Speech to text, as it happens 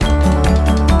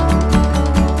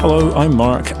Hello, I'm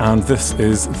Mark, and this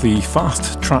is the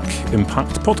Fast Track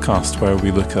Impact podcast, where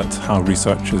we look at how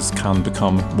researchers can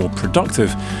become more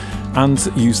productive and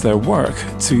use their work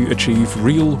to achieve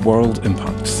real-world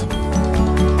impacts.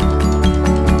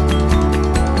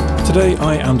 Today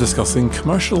I am discussing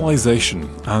commercialisation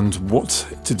and what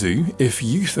to do if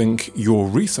you think your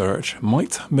research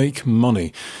might make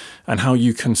money, and how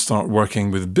you can start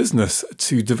working with business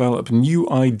to develop new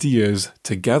ideas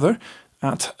together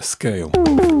at scale.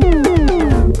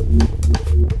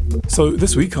 So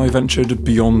this week I ventured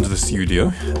beyond the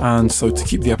studio, and so to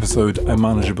keep the episode a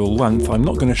manageable length, I'm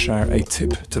not going to share a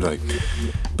tip today.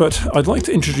 But I'd like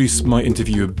to introduce my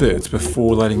interview a bit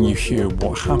before letting you hear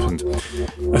what happened.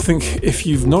 I think if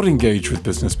you've not engaged with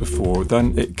business before,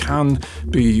 then it can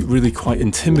be really quite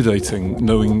intimidating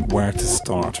knowing where to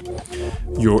start.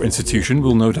 Your institution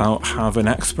will no doubt have an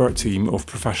expert team of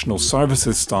professional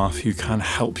services staff who can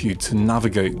help you to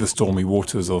navigate the stormy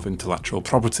waters of intellectual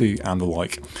property and the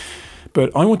like.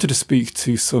 But I wanted to speak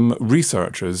to some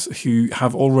researchers who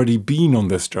have already been on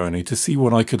this journey to see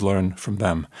what I could learn from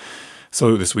them.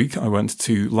 So this week I went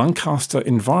to Lancaster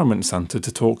Environment Centre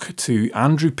to talk to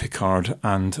Andrew Pickard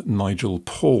and Nigel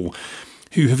Paul,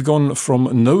 who have gone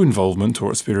from no involvement or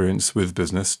experience with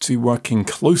business to working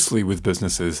closely with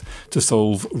businesses to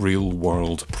solve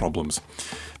real-world problems.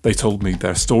 They told me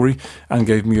their story and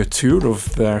gave me a tour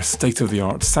of their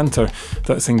state-of-the-art centre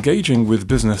that's engaging with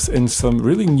business in some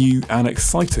really new and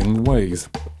exciting ways.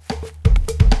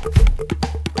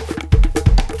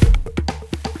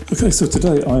 Okay, so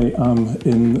today I am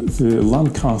in the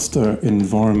Lancaster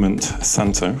Environment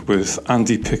Centre with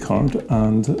Andy Pickard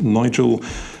and Nigel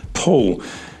Paul.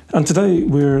 And today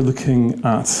we're looking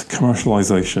at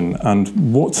commercialisation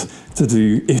and what to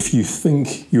do if you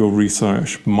think your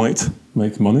research might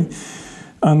make money,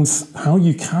 and how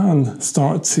you can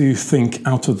start to think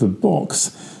out of the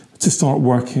box to start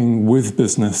working with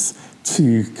business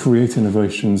to create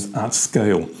innovations at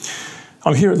scale.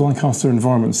 I'm here at the Lancaster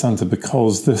Environment Centre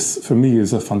because this, for me,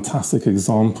 is a fantastic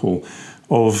example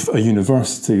of a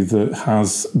university that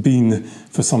has been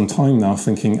for some time now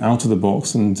thinking out of the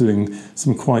box and doing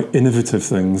some quite innovative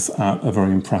things at a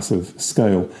very impressive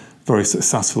scale, very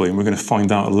successfully. And we're going to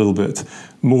find out a little bit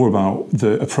more about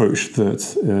the approach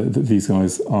that these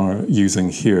guys are using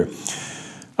here.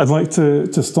 I'd like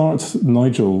to start,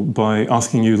 Nigel, by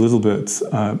asking you a little bit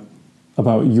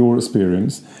about your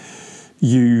experience.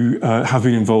 You have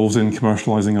been involved in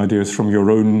commercialising ideas from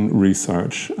your own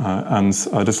research, and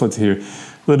I'd just like to hear a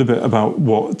little bit about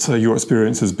what your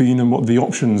experience has been and what the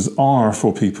options are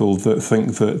for people that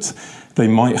think that they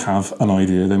might have an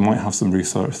idea, they might have some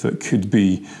research that could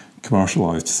be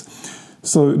commercialised.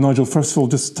 So, Nigel, first of all,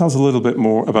 just tell us a little bit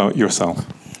more about yourself.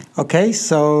 Okay,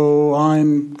 so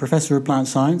I'm Professor of Plant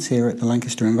Science here at the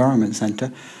Lancaster Environment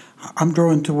Centre. I'm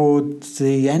drawing towards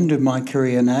the end of my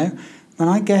career now. And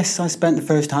I guess I spent the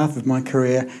first half of my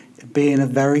career being a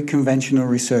very conventional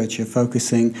researcher,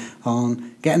 focusing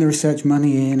on getting the research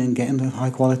money in and getting the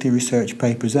high-quality research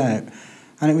papers out.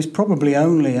 And it was probably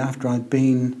only after I'd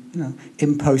been,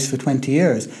 in post for 20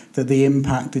 years that the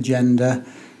impact agenda,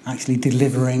 actually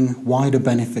delivering wider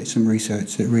benefits from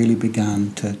research, that really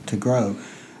began to grow.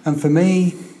 And for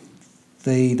me,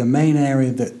 the main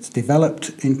area that's developed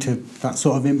into that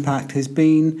sort of impact has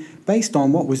been based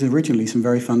on what was originally some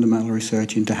very fundamental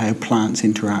research into how plants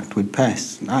interact with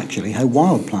pests, actually how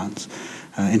wild plants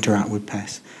interact with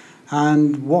pests.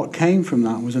 And what came from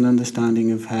that was an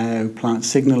understanding of how plant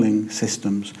signalling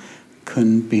systems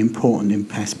can be important in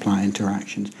pest-plant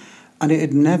interactions. And it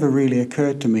had never really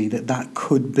occurred to me that that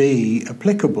could be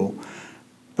applicable.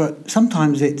 But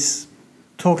sometimes it's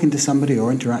talking to somebody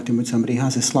or interacting with somebody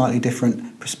has a slightly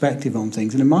different perspective on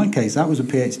things. And in my case, that was a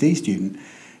PhD student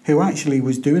who actually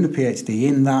was doing a PhD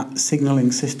in that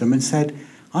signalling system and said,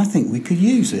 I think we could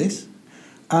use this.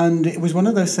 And it was one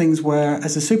of those things where,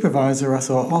 as a supervisor, I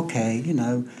thought, okay,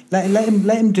 let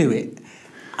him do it.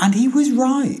 And he was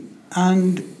right.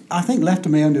 And I think left to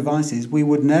my own devices, we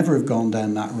would never have gone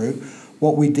down that route.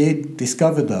 What we did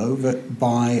discover, though, that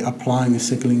by applying a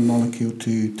signalling molecule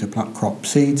to crop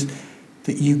seeds,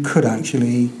 that you could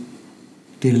actually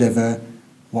deliver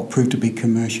what proved to be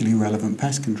commercially relevant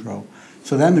pest control.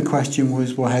 So then the question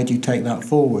was, well, how do you take that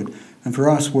forward? And for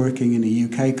us, working in a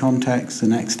UK context, the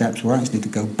next steps were actually to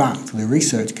go back to the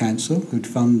Research Council, who'd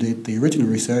funded the original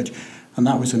research, and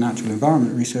that was the Natural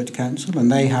Environment Research Council,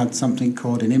 and they had something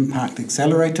called an Impact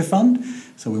Accelerator Fund.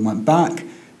 So we went back,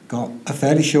 got a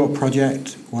fairly short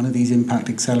project, one of these impact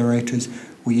accelerators.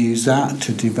 We used that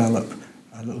to develop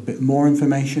a little bit more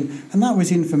information, and that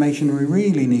was information we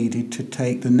really needed to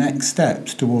take the next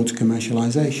steps towards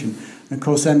commercialisation. And of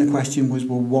course then the question was,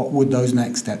 well, what would those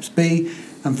next steps be?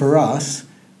 And for us,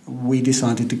 we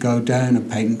decided to go down a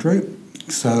patent route.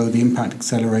 So the Impact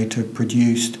Accelerator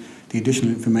produced the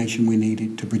additional information we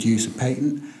needed to produce a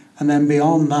patent. And then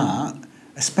beyond that,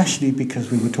 especially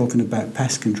because we were talking about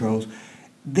pest controls,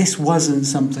 this wasn't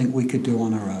something we could do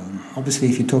on our own. Obviously,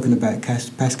 if you're talking about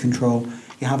pest control,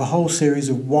 you have a whole series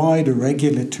of wider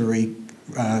regulatory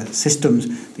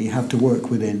systems that you have to work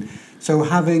within. So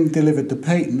having delivered the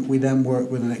patent, we then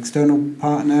worked with an external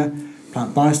partner,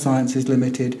 Plant Biosciences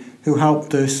Limited, who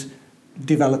helped us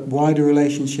develop wider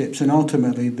relationships, and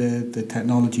ultimately the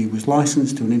technology was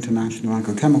licensed to an international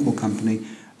agrochemical company,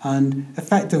 and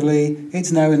effectively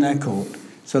it's now in their court.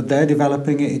 So they're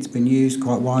developing it. It's been used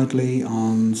quite widely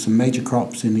on some major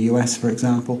crops in the US, for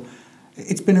example.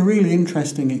 It's been a really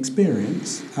interesting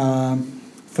experience.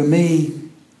 For me,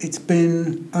 it's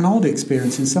been an odd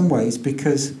experience in some ways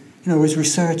because, as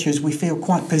researchers, we feel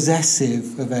quite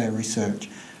possessive of our research.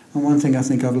 And one thing I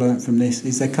think I've learned from this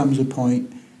is there comes a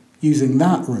point using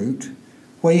that route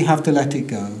where you have to let it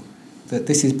go, that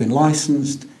this has been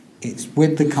licensed, it's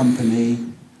with the company,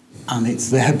 and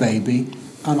it's their baby,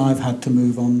 and I've had to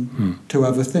move on to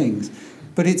other things.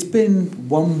 But it's been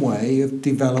one way of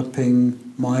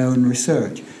developing my own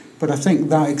research. But I think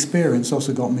that experience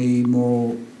also got me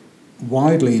more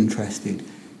widely interested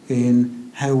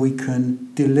in how we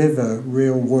can deliver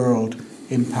real-world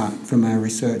impact from our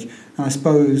research. And I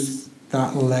suppose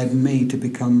that led me to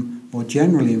become more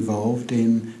generally involved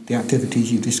in the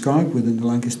activities you've described within the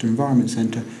Lancaster Environment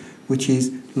Centre, which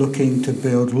is looking to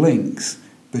build links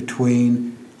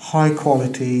between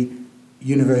high-quality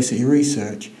university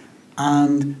research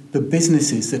and the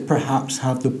businesses that perhaps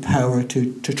have the power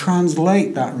to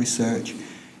translate that research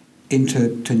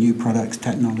into new products,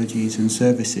 technologies and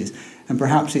services. And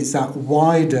perhaps it's that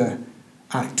wider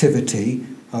activity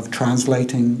of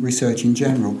translating research in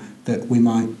general that we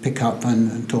might pick up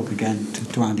and talk again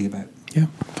to Andy about. Yeah,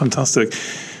 fantastic.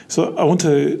 So I want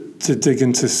to dig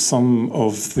into some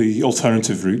of the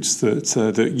alternative routes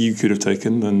that you could have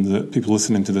taken and that people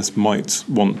listening to this might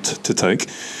want to take.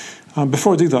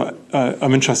 Before I do that,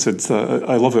 I'm interested.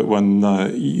 I love it when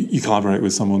you collaborate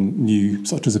with someone new,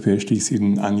 such as a PhD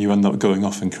student, and you end up going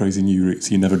off in crazy new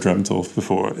routes you never dreamt of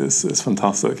before. It's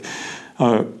fantastic.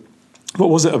 What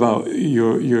was it about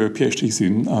your PhD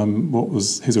student? What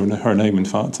was his or her name, in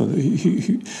fact?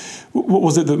 What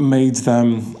was it that made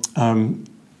them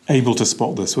able to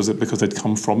spot this? Was it because they'd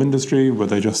come from industry? Were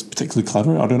they just particularly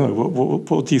clever? I don't know.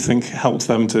 What do you think helped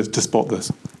them to spot this?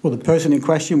 Well, the person in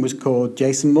question was called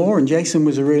Jason Moore, and Jason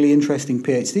was a really interesting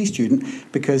PhD student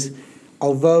because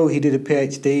although he did a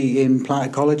PhD in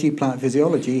plant ecology, plant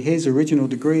physiology, his original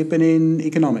degree had been in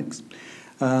economics.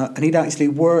 And he'd actually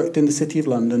worked in the City of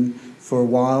London for a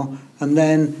while and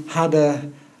then had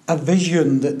a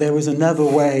vision that there was another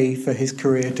way for his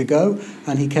career to go,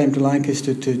 and he came to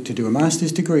Lancaster to do a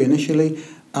master's degree initially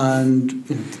and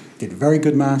did a very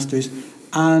good master's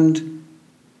and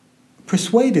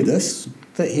persuaded us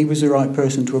that he was the right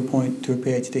person to appoint to a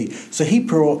PhD. So he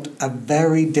brought a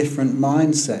very different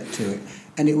mindset to it,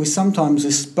 and it was sometimes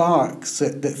the sparks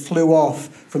that flew off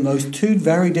from those two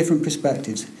very different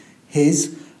perspectives,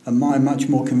 his and my much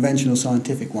more conventional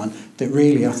scientific one, that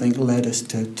really, I think, led us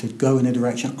to go in a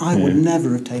direction I would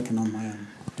never have taken on my own.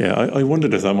 Yeah, I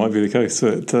wondered if that might be the case.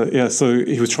 So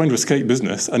he was trying to escape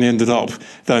business and he ended up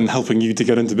then helping you to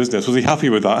get into business. Was he happy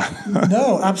with that?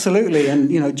 No, absolutely.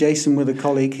 And, Jason, with a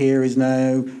colleague here, is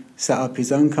now set up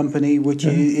his own company, which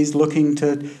is looking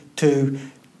to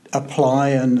apply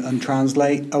and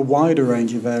translate a wider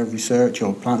range of our research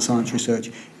or plant science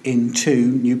research into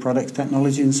new products,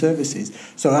 technology and services.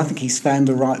 So I think he's found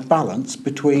the right balance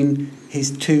between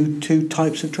his two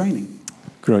types of training.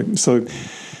 Great. So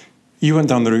you went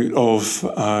down the route of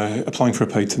applying for a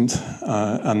patent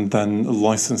and then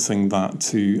licensing that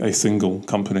to a single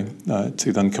company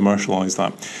to then commercialise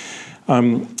that.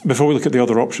 Before we look at the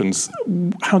other options,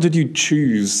 how did you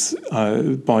choose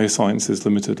Biosciences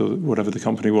Limited or whatever the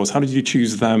company was? How did you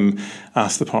choose them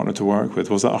as the partner to work with?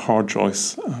 Was that a hard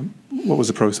choice? What was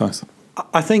the process?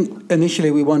 I think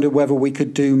initially we wondered whether we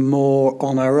could do more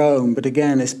on our own, but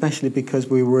again, especially because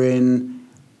we were in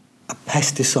a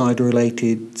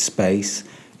pesticide-related space,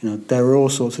 there are all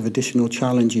sorts of additional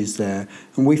challenges there.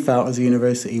 And we felt as a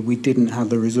university we didn't have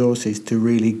the resources to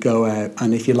really go out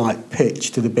and, if you like,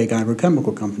 pitch to the big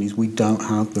agrochemical companies. We don't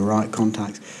have the right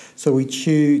contacts. So we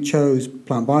chose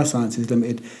Plant Biosciences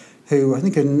Limited, who I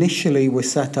think initially were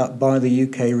set up by the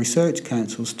UK research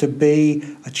councils to be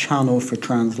a channel for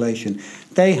translation.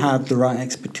 They had the right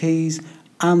expertise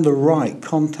and the right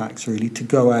contacts, really, to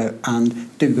go out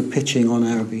and do the pitching on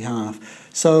our behalf.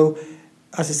 So,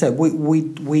 as I said, we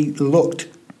looked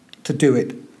to do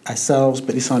it ourselves,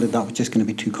 but decided that was just going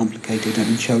to be too complicated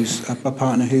and chose a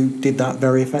partner who did that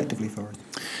very effectively for us.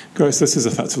 Great, so this is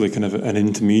effectively kind of an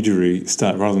intermediary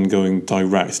step rather than going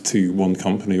direct to one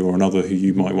company or another who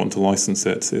you might want to license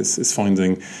it. It's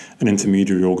finding an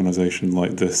intermediary organisation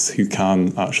like this who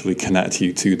can actually connect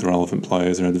you to the relevant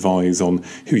players and advise on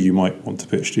who you might want to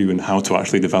pitch to and how to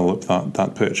actually develop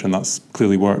that pitch, and that's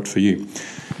clearly worked for you.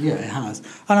 Yeah, it has.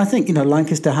 And I think,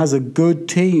 Lancaster has a good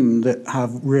team that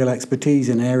have real expertise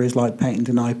in areas like patent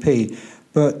and IP,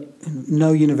 but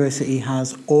no university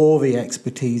has all the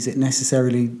expertise it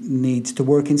necessarily needs to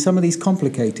work in some of these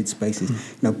complicated spaces.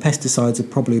 Pesticides are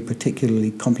probably a particularly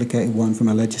complicated one from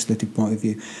a legislative point of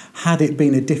view. Had it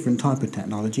been a different type of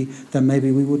technology, then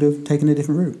maybe we would have taken a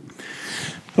different route.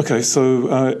 Okay, so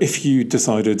if you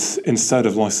decided, instead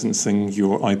of licensing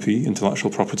your IP, intellectual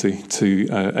property, to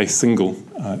a single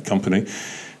company,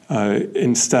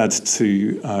 instead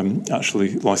to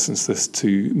actually license this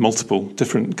to multiple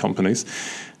different companies,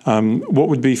 what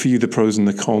would be for you the pros and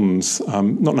the cons,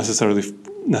 not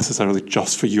necessarily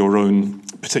just for your own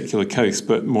particular case,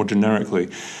 but more generically?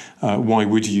 Why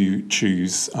would you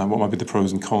choose? What might be the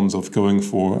pros and cons of going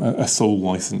for a sole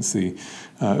licensee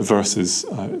versus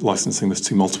licensing this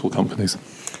to multiple companies?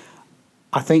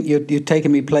 I think you're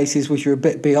taking me places which are a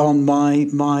bit beyond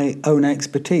my own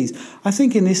expertise. I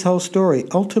think in this whole story,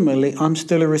 ultimately, I'm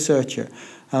still a researcher.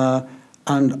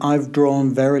 And I've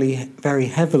drawn very, very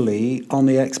heavily on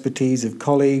the expertise of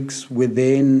colleagues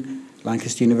within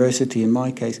Lancaster University, in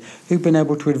my case, who've been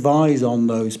able to advise on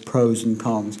those pros and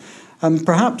cons. And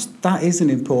perhaps that is an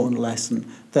important lesson,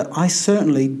 that I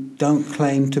certainly don't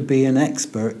claim to be an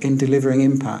expert in delivering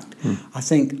impact. I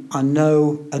think I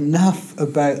know enough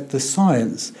about the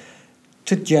science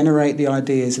to generate the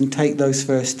ideas and take those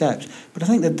first steps. But I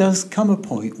think there does come a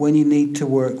point when you need to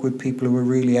work with people who are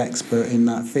really expert in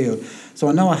that field. So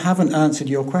I know I haven't answered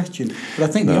your question, but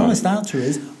I think the honest answer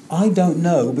is I don't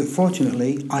know, but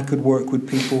fortunately I could work with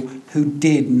people who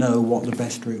did know what the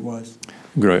best route was.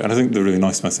 Great, and I think the really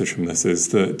nice message from this is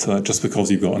that just because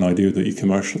you've got an idea that you can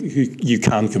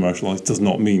commercialise does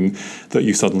not mean that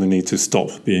you suddenly need to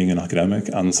stop being an academic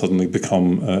and suddenly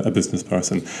become a business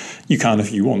person. You can,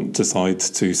 if you want, decide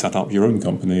to set up your own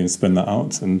company and spin that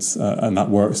out, and that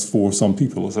works for some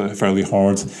people. It's a fairly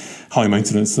hard, high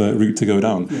maintenance route to go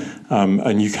down,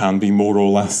 and you can be more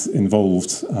or less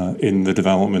involved in the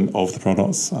development of the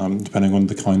products, depending on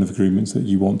the kind of agreements that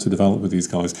you want to develop with these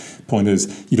guys. Point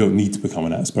is, you don't need to become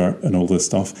an expert in all this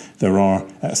stuff. There are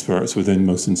experts within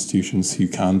most institutions who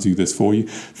can do this for you.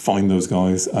 Find those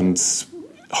guys and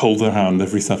hold their hand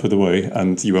every step of the way,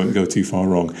 and you won't go too far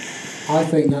wrong. I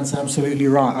think that's absolutely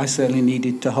right. I certainly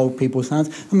needed to hold people's hands.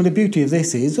 I mean, the beauty of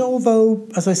this is, although,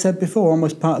 as I said before,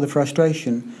 almost part of the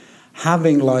frustration,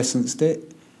 having licensed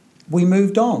it, we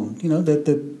moved on.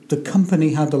 The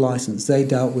company had the license, they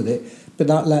dealt with it, but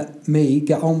that let me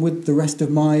get on with the rest of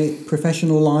my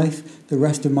professional life, the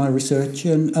rest of my research,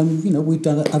 and we've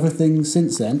done other things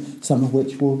since then, some of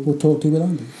which we'll talk to with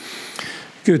Andy.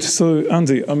 Good. So,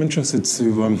 Andy, I'm interested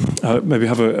to maybe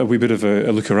have a wee bit of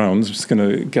a look around. I'm just going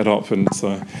to get up and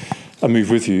move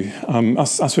with you.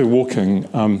 As we're walking,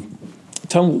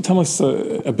 tell us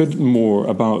a bit more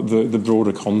about the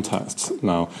broader context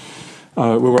now.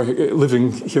 We're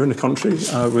living here in the country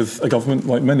with a government,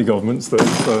 like many governments,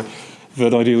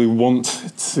 that ideally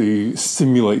want to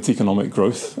stimulate economic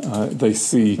growth. They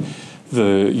see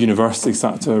the university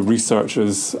sector,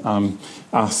 researchers,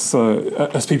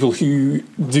 as people who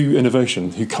do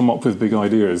innovation, who come up with big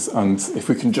ideas. And if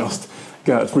we can just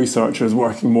get researchers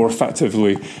working more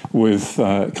effectively with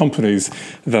companies,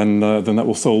 then that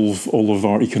will solve all of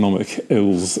our economic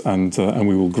ills, and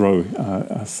we will grow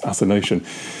as a nation.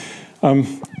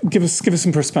 Give us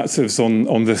some perspectives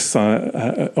on this,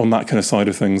 on that kind of side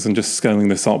of things, and just scaling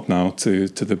this up now to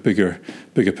the bigger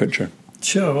picture.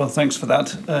 Sure. Well, thanks for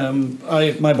that.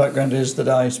 My background is that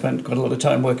I spent quite a lot of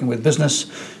time working with business,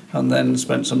 and then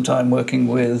spent some time working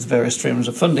with various streams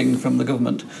of funding from the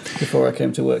government before I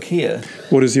came to work here.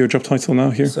 What is your job title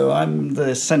now here? So I'm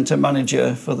the Centre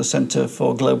Manager for the Centre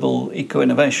for Global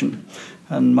Eco-Innovation.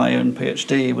 And my own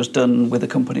PhD was done with a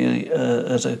company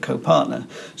as a co-partner.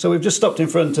 So we've just stopped in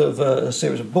front of a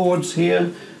series of boards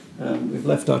here. We've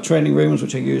left our training rooms,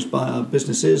 which are used by our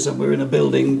businesses, and we're in a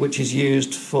building which is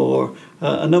used for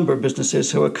a number of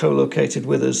businesses who are co-located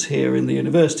with us here in the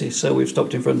university. So we've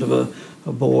stopped in front of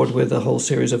a board with a whole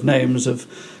series of names of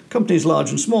companies large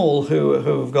and small who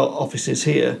have got offices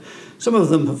here. Some of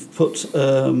them have put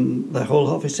their whole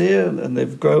office here, and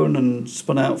they've grown and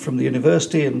spun out from the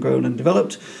university and grown and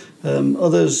developed.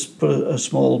 Others put a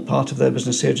small part of their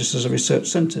business here just as a research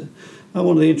centre. And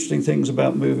one of the interesting things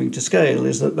about moving to scale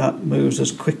is that moves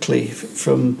us quickly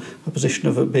from a position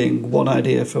of it being one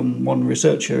idea from one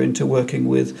researcher into working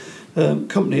with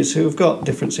companies who have got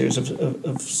different series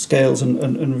of scales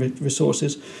and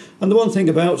resources. And the one thing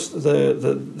about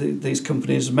these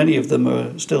companies, many of them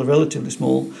are still relatively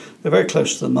small. They're very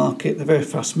close to the market. They're very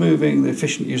fast moving. They're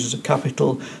efficient users of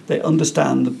capital. They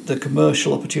understand the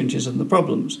commercial opportunities and the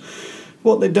problems.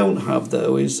 What they don't have,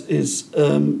 though, is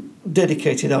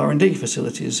dedicated R&D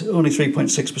facilities. Only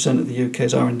 3.6% of the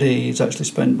UK's R&D is actually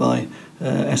spent by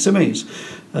SMEs.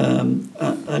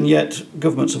 And yet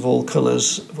governments of all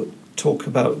colours talk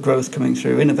about growth coming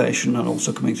through innovation and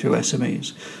also coming through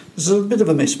SMEs. There's a bit of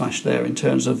a mismatch there in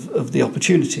terms of the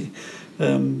opportunity.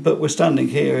 But we're standing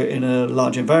here in a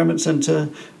large environment centre,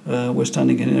 we're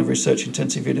standing in a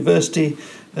research-intensive university,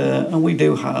 and we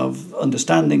do have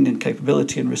understanding and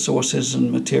capability and resources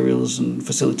and materials and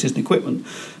facilities and equipment,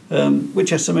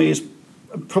 which SMEs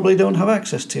probably don't have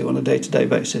access to on a day-to-day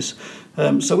basis.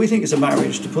 So we think it's a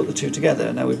marriage to put the two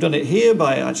together. Now, we've done it here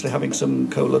by actually having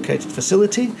some co-located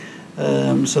facility,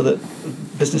 so that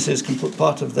businesses can put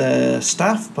part of their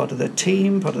staff, part of their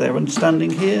team, part of their understanding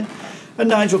here. And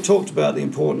Nigel talked about the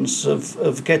importance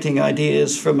of getting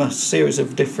ideas from a series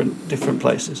of different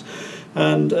places.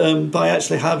 And by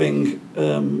actually having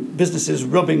businesses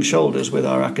rubbing shoulders with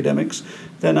our academics,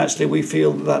 then actually we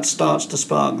feel that starts to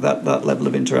spark that level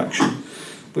of interaction.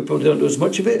 We probably don't do as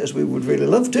much of it as we would really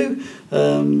love to.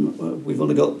 We've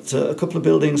only got a couple of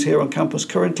buildings here on campus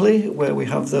currently where we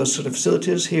have those sort of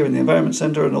facilities here in the Environment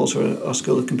Centre and also our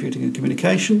School of Computing and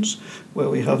Communications where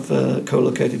we have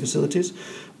co-located facilities.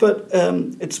 But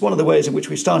it's one of the ways in which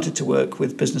we started to work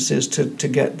with businesses to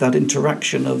get that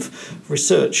interaction of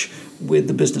research with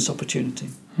the business opportunity.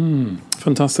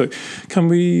 Fantastic. Can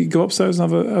we go upstairs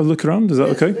and have a look around? Is that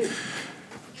okay? Please.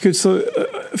 Good. So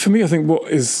for me, I think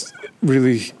what is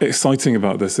really exciting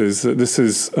about this is that this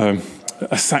is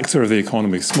a sector of the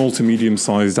economy, small to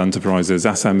medium-sized enterprises,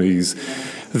 SMEs,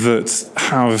 that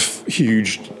have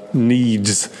huge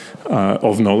needs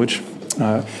of knowledge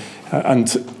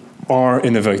and are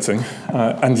innovating,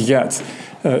 and yet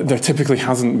there typically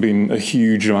hasn't been a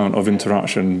huge amount of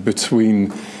interaction between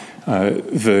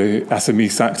the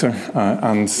SME sector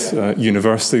and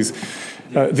universities.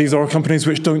 These are companies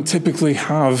which don't typically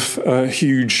have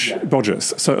huge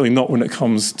budgets, certainly not when it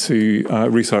comes to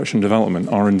research and development,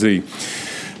 R&D.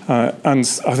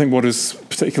 And I think what is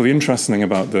particularly interesting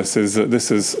about this is that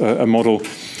this is a model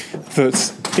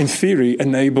that, in theory,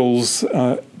 enables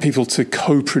people to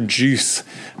co-produce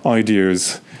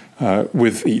ideas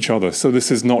with each other. So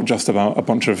this is not just about a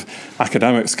bunch of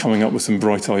academics coming up with some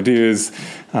bright ideas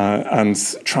and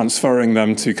transferring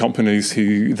them to companies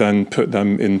who then put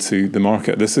them into the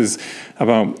market. This is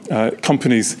about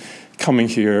companies coming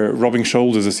here, rubbing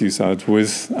shoulders, as you said,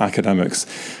 with academics,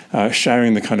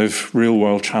 sharing the kind of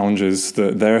real-world challenges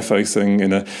that they're facing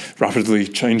in a rapidly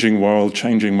changing world,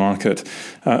 changing market,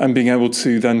 and being able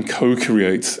to then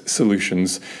co-create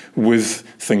solutions with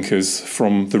thinkers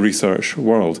from the research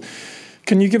world.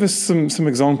 Can you give us some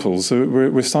examples? So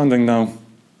we're standing now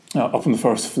up on the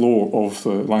first floor of the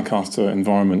Lancaster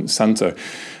Environment Centre.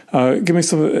 Give me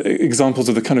some examples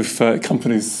of the kind of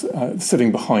companies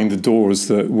sitting behind the doors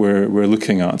that we're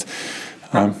looking at.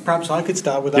 Perhaps I could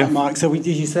start with that, Mark. So as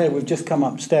you say, we've just come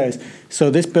upstairs. So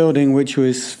this building, which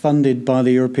was funded by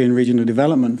the European Regional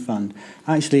Development Fund,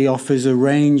 actually offers a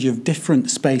range of different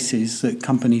spaces that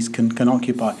companies can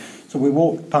occupy. So we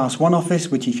walked past one office,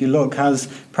 which if you look has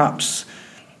perhaps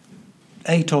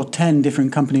 8 or 10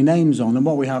 different company names on, and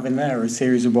what we have in there are a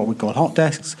series of what we call hot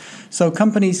desks. So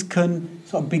companies can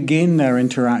sort of begin their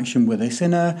interaction with us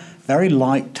in a very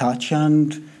light touch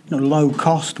and low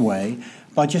cost way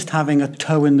by just having a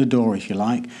toe in the door, if you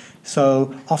like.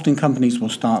 So often companies will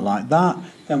start like that.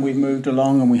 Then we've moved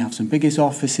along and we have some biggest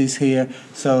offices here.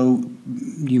 So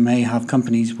you may have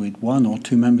companies with 1 or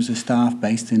 2 members of staff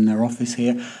based in their office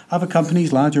here. Other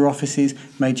companies, larger offices,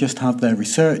 may just have their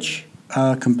research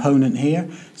component here.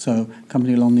 So a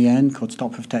company along the end called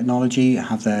Stopford Technology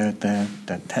have their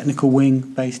technical wing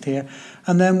based here.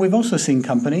 And then we've also seen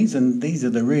companies, and these are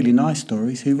the really nice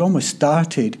stories, who've almost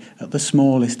started at the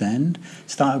smallest end,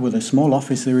 started with a small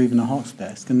office or even a hot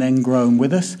desk, and then grown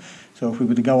with us. So if we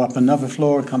were to go up another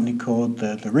floor, a company called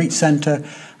the Reach Centre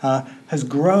has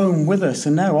grown with us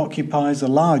and now occupies a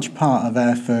large part of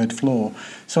our third floor.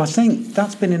 So I think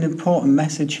that's been an important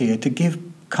message here, to give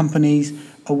companies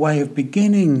a way of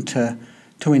beginning to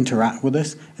interact with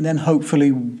us and then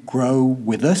hopefully grow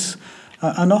with us.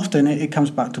 And often it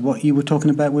comes back to what you were talking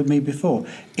about with me before.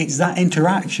 It's that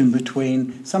interaction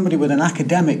between somebody with an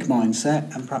academic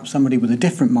mindset and perhaps somebody with a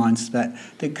different mindset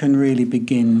that can really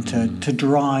begin to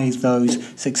drive those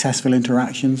successful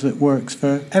interactions that works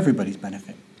for everybody's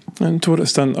benefit. And to what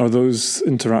extent are those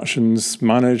interactions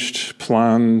managed,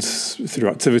 planned through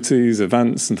activities,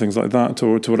 events and things like that?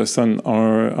 Or to what extent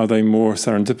are they more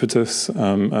serendipitous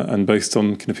and based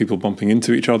on kind of people bumping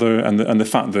into each other and the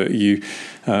fact that you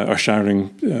are sharing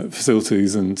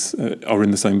facilities and are in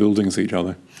the same building as each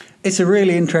other? It's a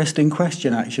really interesting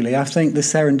question, actually. I think the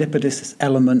serendipitous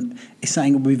element is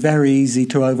something that would be very easy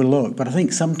to overlook. But I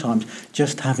think sometimes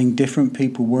just having different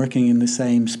people working in the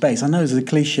same space. I know there's a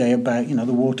cliche about,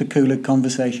 the water cooler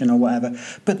conversation or whatever,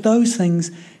 but those things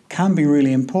can be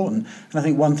really important. And I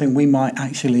think one thing we might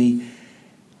actually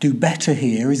do better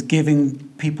here is giving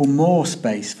people more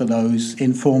space for those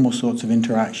informal sorts of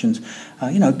interactions.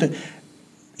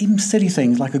 Even silly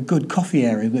things like a good coffee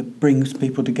area that brings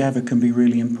people together can be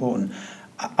really important.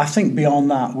 I think beyond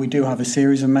that, we do have a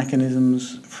series of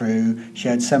mechanisms through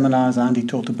shared seminars. Andy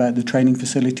talked about the training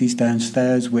facilities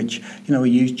downstairs, which are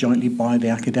used jointly by the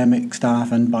academic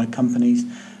staff and by companies.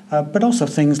 But also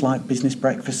things like business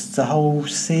breakfasts, a whole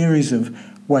series of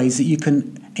ways that you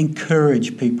can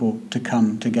encourage people to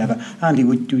come together. Andy,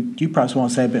 would you perhaps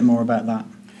want to say a bit more about that?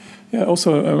 Yeah,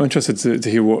 also I'm interested to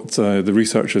hear what the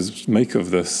researchers make of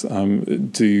this.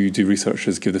 Do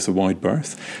researchers give this a wide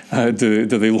berth? Do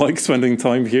they like spending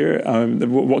time here?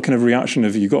 What kind of reaction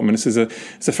have you got? I mean, it's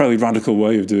a fairly radical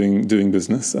way of doing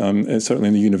business, certainly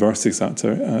in the university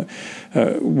sector.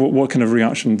 What kind of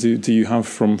reaction do you have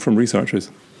from researchers?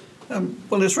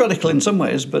 Well, it's radical in some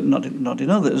ways, but not in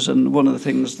others. And one of the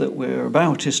things that we're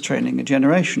about is training a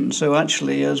generation. So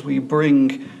actually, as we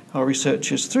bring our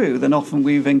researchers through, then often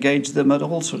we've engaged them at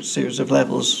all sorts of series of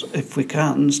levels, if we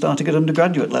can, starting at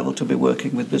undergraduate level to be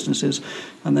working with businesses,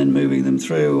 and then moving them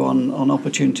through on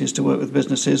opportunities to work with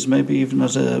businesses, maybe even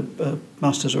as a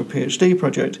master's or a PhD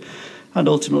project, and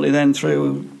ultimately then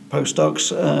through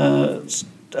postdocs.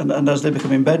 And as they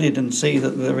become embedded and see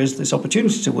that there is this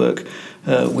opportunity to work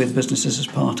with businesses as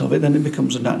part of it, then it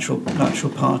becomes a natural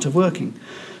part of working.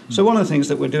 So one of the things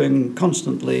that we're doing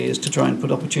constantly is to try and put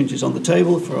opportunities on the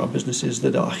table for our businesses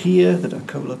that are here, that are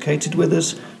co-located with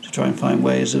us, to try and find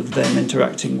ways of them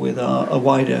interacting with a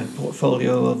wider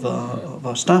portfolio of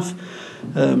our staff,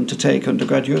 to take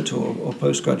undergraduate or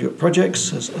postgraduate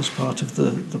projects as part of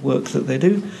the work that they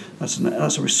do. That's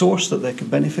a resource that they can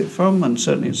benefit from, and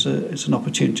certainly it's an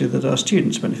opportunity that our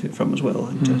students benefit from as well,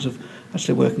 in terms of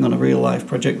actually working on a real life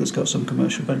project that's got some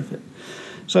commercial benefit.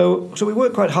 So we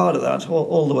work quite hard at that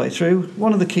all the way through.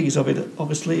 One of the keys of it,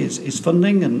 obviously, is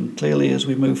funding, and clearly as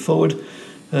we move forward,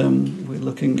 we're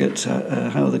looking at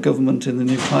how the government in the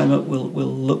new climate will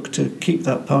look to keep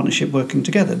that partnership working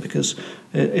together, because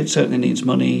it certainly needs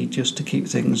money just to keep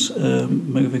things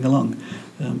moving along.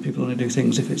 People only do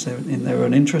things if it's in their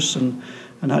own interests, and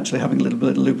actually having a little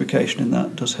bit of lubrication in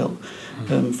that does help.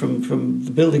 From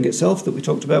the building itself that we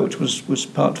talked about, which was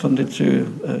part funded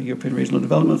through European Regional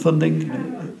Development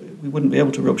Funding, we wouldn't be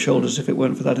able to rub shoulders if it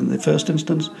weren't for that in the first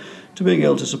instance, to being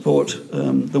able to support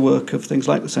the work of things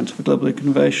like the Centre for Global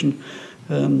Innovation,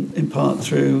 in part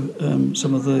through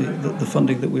some of the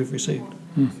funding that we've received.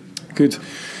 Good.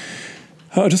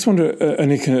 I just wonder,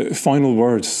 any kind of final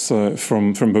words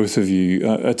from both of you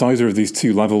at either of these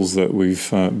two levels that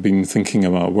we've been thinking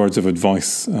about, words of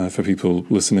advice for people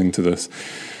listening to this.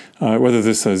 Whether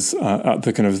this is at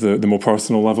the kind of the more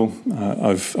personal level,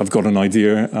 I've got an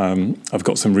idea, I've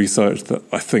got some research that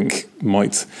I think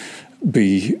might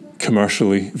be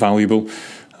commercially valuable,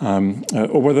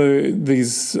 or whether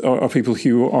these are people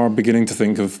who are beginning to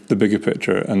think of the bigger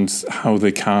picture and how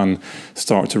they can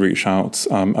start to reach out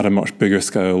at a much bigger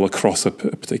scale across a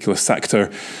particular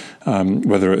sector,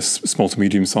 whether it's small to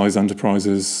medium-sized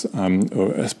enterprises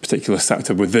or a particular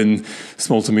sector within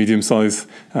small to medium-sized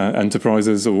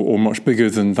enterprises or much bigger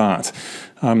than that.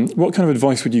 What kind of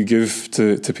advice would you give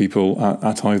to people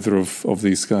at either of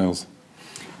these scales?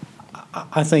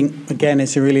 I think, again,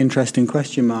 it's a really interesting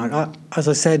question, Mark. As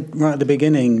I said right at the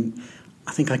beginning,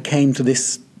 I think I came to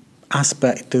this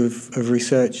aspect of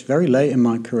research very late in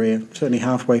my career, certainly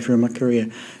halfway through my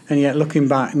career. And yet, looking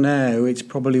back now, it's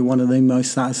probably one of the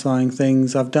most satisfying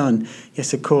things I've done.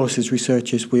 Yes, of course, as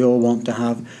researchers, we all want to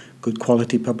have good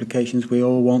quality publications. We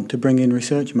all want to bring in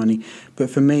research money. But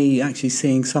for me, actually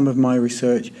seeing some of my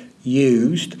research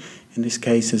used, in this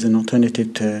case as an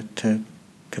alternative to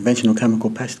conventional chemical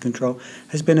pest control,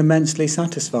 has been immensely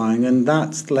satisfying. And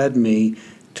that's led me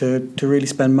to really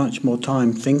spend much more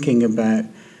time thinking about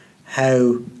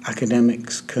how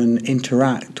academics can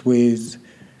interact with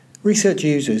research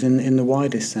users in the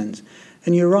widest sense.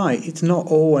 And you're right, it's not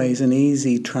always an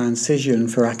easy transition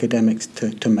for academics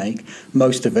to make.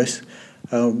 Most of us,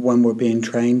 when we're being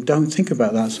trained, don't think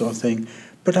about that sort of thing.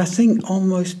 But I think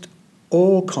almost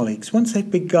all colleagues, once they've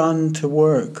begun to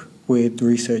work with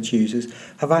research users,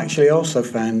 have actually also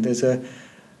found there's a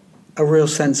real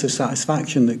sense of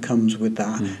satisfaction that comes with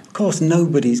that. Of course,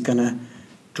 nobody's going to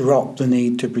drop the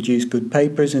need to produce good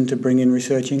papers and to bring in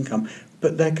research income.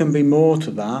 But there can be more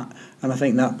to that, and I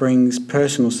think that brings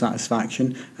personal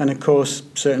satisfaction. And of course,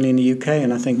 certainly in the UK,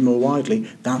 and I think more widely,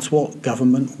 that's what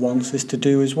government wants us to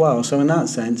do as well. So in that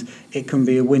sense, it can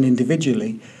be a win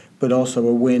individually, but also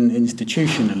a win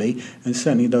institutionally. And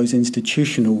certainly those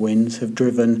institutional wins have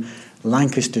driven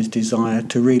Lancaster's desire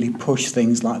to really push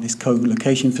things like this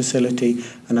co-location facility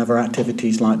and other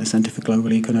activities like the Centre for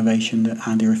Global Eco-Innovation that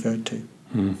Andy referred to.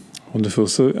 Wonderful.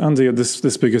 So, Andy, at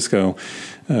this bigger scale,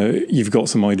 you've got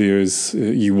some ideas.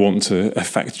 You want to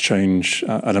affect change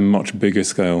at a much bigger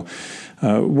scale.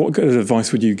 What kind of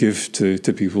advice would you give to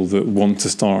people that want to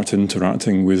start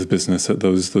interacting with business at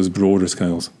those broader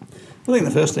scales? I think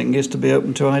the first thing is to be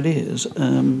open to ideas.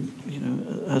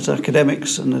 As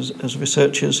academics and as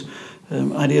researchers,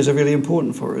 ideas are really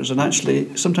important for us. And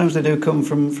actually, sometimes they do come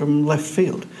from left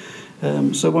field.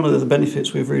 So one of the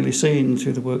benefits we've really seen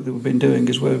through the work that we've been doing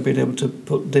is where we've been able to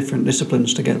put different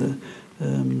disciplines together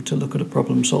to look at a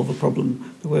problem, solve a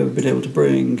problem, where we've been able to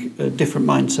bring a different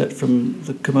mindset from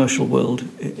the commercial world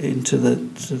into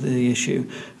the issue.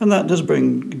 And that does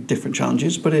bring different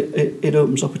challenges, but it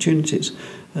opens opportunities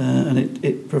and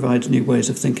it provides new ways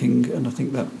of thinking, and I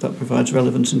think that provides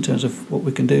relevance in terms of what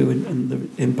we can do and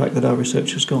the impact that our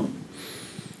research has got.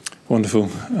 Wonderful.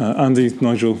 Andy,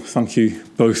 Nigel, thank you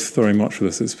both very much for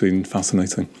this. It's been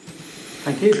fascinating.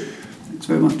 Thank you. Thanks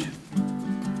very much.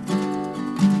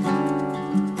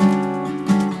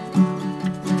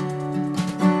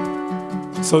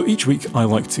 So each week I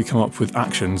like to come up with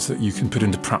actions that you can put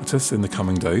into practice in the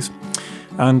coming days.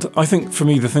 And I think for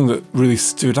me the thing that really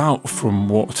stood out from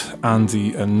what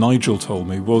Andy and Nigel told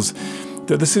me was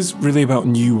that this is really about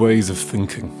new ways of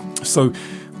thinking. So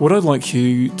what I'd like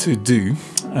you to do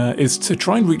is to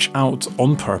try and reach out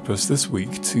on purpose this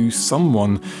week to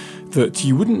someone that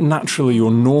you wouldn't naturally or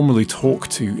normally talk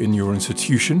to in your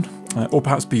institution, or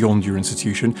perhaps beyond your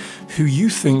institution, who you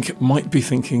think might be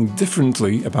thinking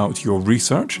differently about your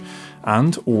research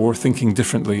and or thinking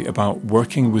differently about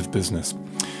working with business.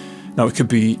 Now, it could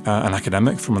be an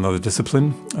academic from another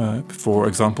discipline. For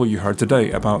example, you heard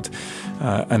today about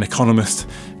an economist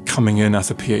coming in as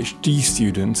a PhD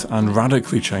student and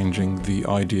radically changing the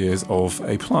ideas of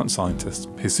a plant scientist,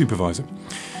 his supervisor.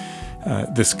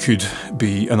 This could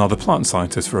be another plant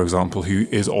scientist, for example, who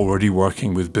is already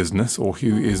working with business or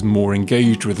who is more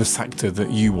engaged with the sector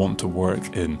that you want to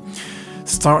work in.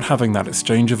 Start having that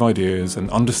exchange of ideas and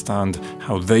understand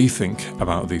how they think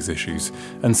about these issues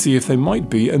and see if they might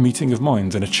be a meeting of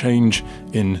minds and a change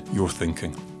in your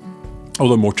thinking.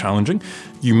 Although more challenging,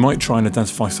 you might try and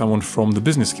identify someone from the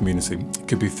business community. It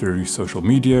could be through social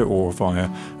media or via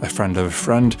a friend of a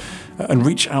friend, and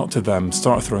reach out to them,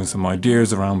 start throwing some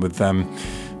ideas around with them,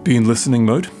 be in listening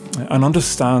mode, and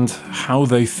understand how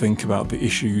they think about the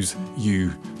issues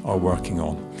you are working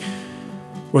on.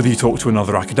 Whether you talk to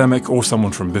another academic or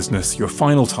someone from business, your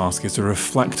final task is to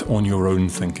reflect on your own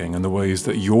thinking and the ways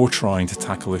that you're trying to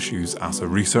tackle issues as a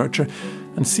researcher,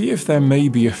 and see if there may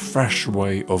be a fresh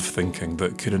way of thinking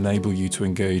that could enable you to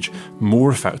engage more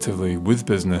effectively with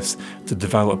business to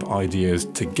develop ideas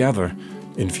together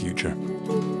in future.